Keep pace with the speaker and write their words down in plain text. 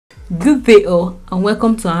Good day all, and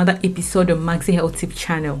welcome to another episode of Maxi Health Tip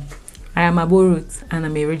channel. I am Abo Ruth and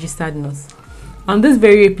I'm a registered nurse. On this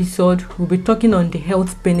very episode, we'll be talking on the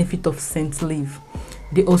health benefit of scent leaf,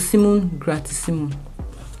 the Ocimum gratissimum.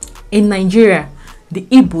 In Nigeria, the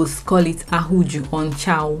Igbos call it ahuju or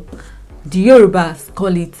nchao. The Yorubas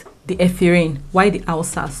call it the efirin, while the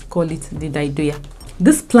Hausas call it the daidoya.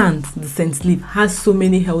 This plant, the scent leaf, has so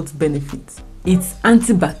many health benefits. It's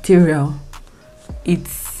antibacterial,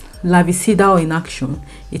 it's larvicidal in action,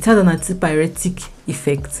 it has an antipyretic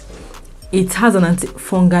effect, it has an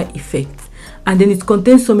antifungal effect, and then it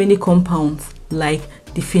contains so many compounds like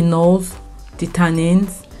the phenols, the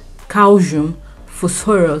tannins, calcium,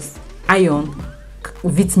 phosphorus, iron,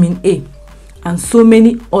 vitamin A, and so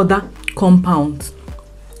many other compounds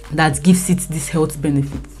that gives it this health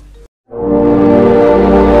benefits.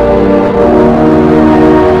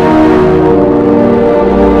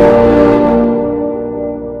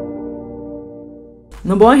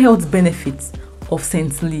 Number one health benefit of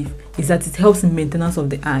scent leaf is that it helps in maintenance of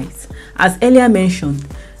the eyes. As earlier mentioned,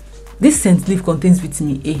 this scent leaf contains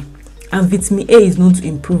vitamin A, and vitamin A is known to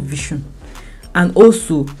improve vision and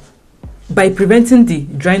also by preventing the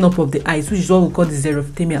drying up of the eyes, which is what we call the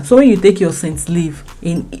xerophthalmia. So when you take your scent leaf,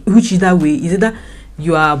 in which either way, is either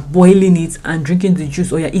you are boiling it and drinking the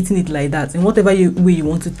juice, or you're eating it like that, in whatever way you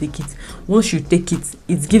want to take it. Once you take it,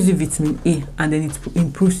 it gives you vitamin A and then it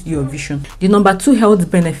improves your vision. The number two health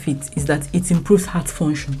benefit is that it improves heart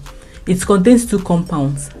function. It contains two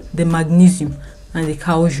compounds, the magnesium and the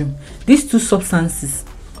calcium. These two substances,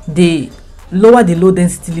 they lower the low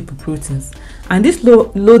density lipoproteins, and these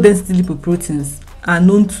low density lipoproteins are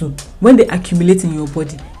known to, when they accumulate in your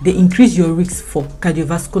body, they increase your risk for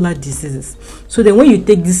cardiovascular diseases. So then when you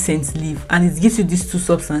take this scent leaf and it gives you these two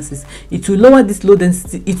substances, it will lower this low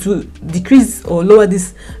density, it will decrease or lower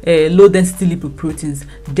this low density lipoproteins,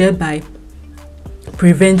 thereby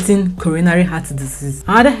preventing coronary heart disease.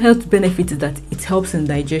 Another health benefit is that it helps in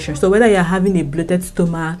digestion. So whether you're having a bloated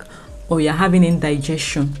stomach or you're having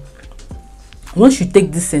indigestion, once you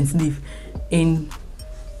take this scent leaf in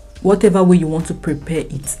whatever way you want to prepare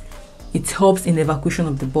it, it helps in evacuation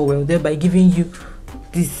of the bowel, thereby giving you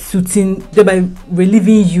this soothing, thereby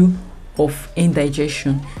relieving you of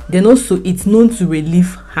indigestion. Then also it's known to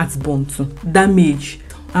relieve heartburn too, damage.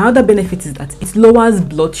 Another benefit is that it lowers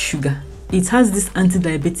blood sugar. It has this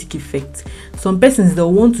anti-diabetic effect. Some persons,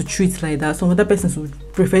 they'll want to chew it like that. Some other persons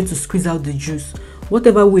would prefer to squeeze out the juice.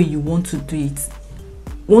 Whatever way you want to do it,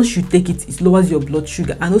 once you take it, it lowers your blood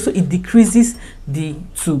sugar, and also it decreases the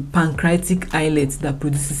pancreatic islet that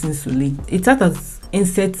produces insulin. It acts as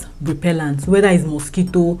insect repellent, whether it's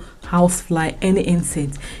mosquito, housefly, any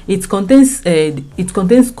insect. It contains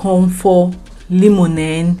camphor,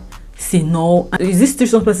 limonene, phenol. It's these three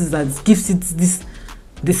substances that gives it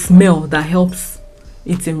the smell that helps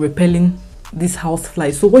it in repelling this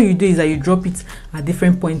housefly. So what you do is that you drop it at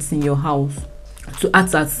different points in your house to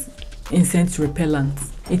act as insect repellent.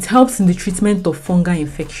 It helps in the treatment of fungal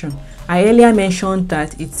infection. I earlier mentioned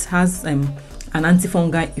that it has an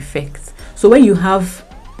antifungal effect. So when you have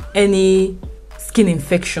any skin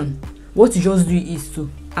infection, what you just do is to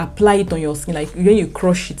apply it on your skin. Like when you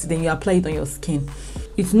crush it, then you apply it on your skin.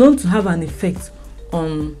 It's known to have an effect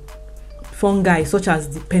on fungi such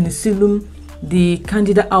as the penicillium, the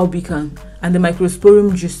Candida albicans, and the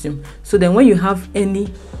Microsporium justum. So then when you have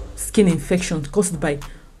any skin infection caused by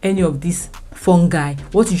any of these fungi,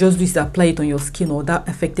 what you just do is apply it on your skin or that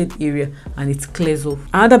affected area, and it clears off.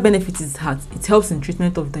 Another benefit is that it helps in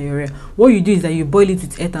treatment of diarrhea. What you do is that you boil it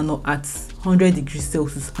with ethanol at 100 degrees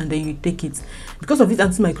Celsius and then you take it. Because of its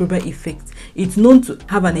antimicrobial effect, it's known to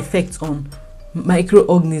have an effect on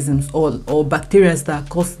microorganisms or bacteria that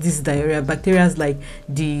cause this diarrhea. Bacteria like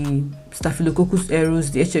the Staphylococcus aureus,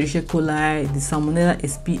 the Escherichia coli, the Salmonella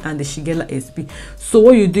sp, and the Shigella sp. So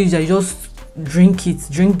what you do is that you just drink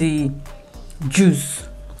the juice,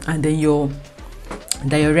 and then your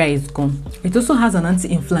diarrhea is gone. It also has an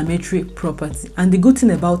anti-inflammatory property, and the good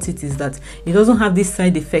thing about it is that it doesn't have these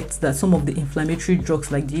side effects that some of the inflammatory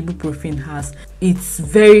drugs like the ibuprofen has. It's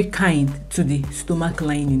very kind to the stomach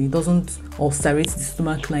lining. It doesn't ulcerate the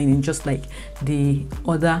stomach lining just like the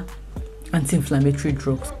other anti-inflammatory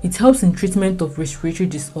drugs. It helps in treatment of respiratory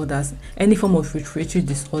disorders, any form of respiratory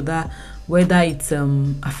disorder, whether it's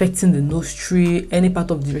affecting the nostril, any part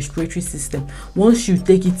of the respiratory system. Once you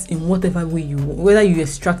take it in whatever way you want, whether you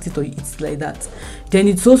extract it or eat it like that, then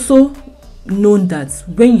it's also known that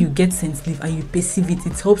when you get scent leaf and you perceive it,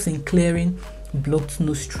 it helps in clearing blocked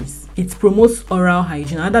nostrils. It promotes oral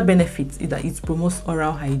hygiene. Another benefit is that it promotes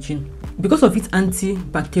oral hygiene because of its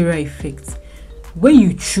antibacterial effect. When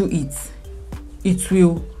you chew it, it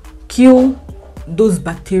will kill those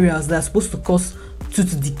bacteria that are supposed to cause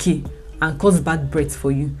tooth decay and cause bad breath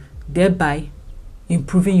for you, thereby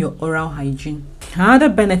improving your oral hygiene. Another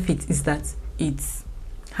benefit is that it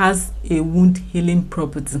has a wound healing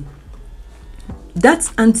property. That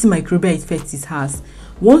antimicrobial effect it has,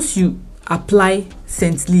 once you apply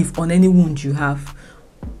scent leaf on any wound you have,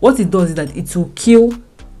 what it does is that it will kill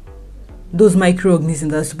those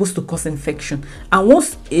microorganisms that are supposed to cause infection. And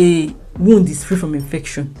once a wound is free from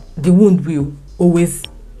infection, the wound will always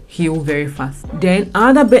heal very fast. Then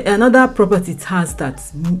another property it has that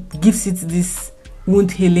gives it this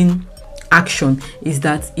wound healing action is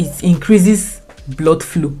that it increases blood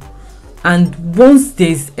flow. And once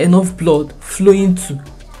there's enough blood flowing to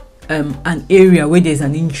an area where there's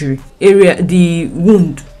an injury, the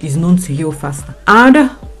wound is known to heal faster.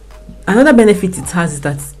 Another benefit it has is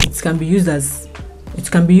that it can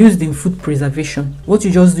be used in food preservation. What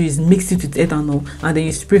you just do is mix it with ethanol and then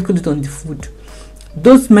you sprinkle it on the food.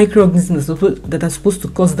 Those microorganisms that are supposed to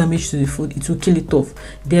cause damage to the food, it will kill it off,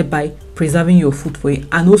 thereby preserving your food for you.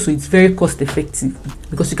 And also it's very cost effective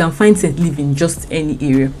because you can find scent leaf in just any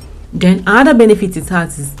area. Then another benefit it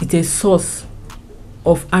has is it's a source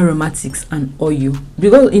of aromatics and oil,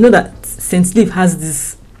 because you know that scent leaf has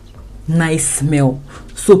this nice smell,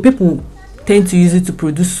 so people tend to use it to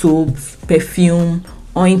produce soaps, perfume,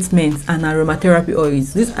 ointments, and aromatherapy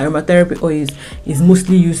oils. This aromatherapy oils is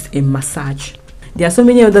mostly used in massage. There are so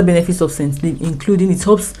many other benefits of scent leaf, including it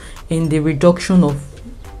helps in the reduction of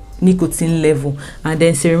nicotine level and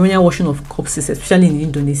then ceremonial washing of corpses, especially in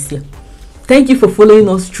Indonesia. Thank you for following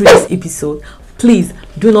us through this episode. Please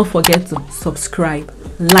do not forget to subscribe,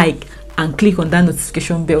 like, and click on that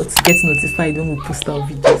notification bell to get notified when we post our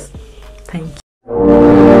videos. Thank you.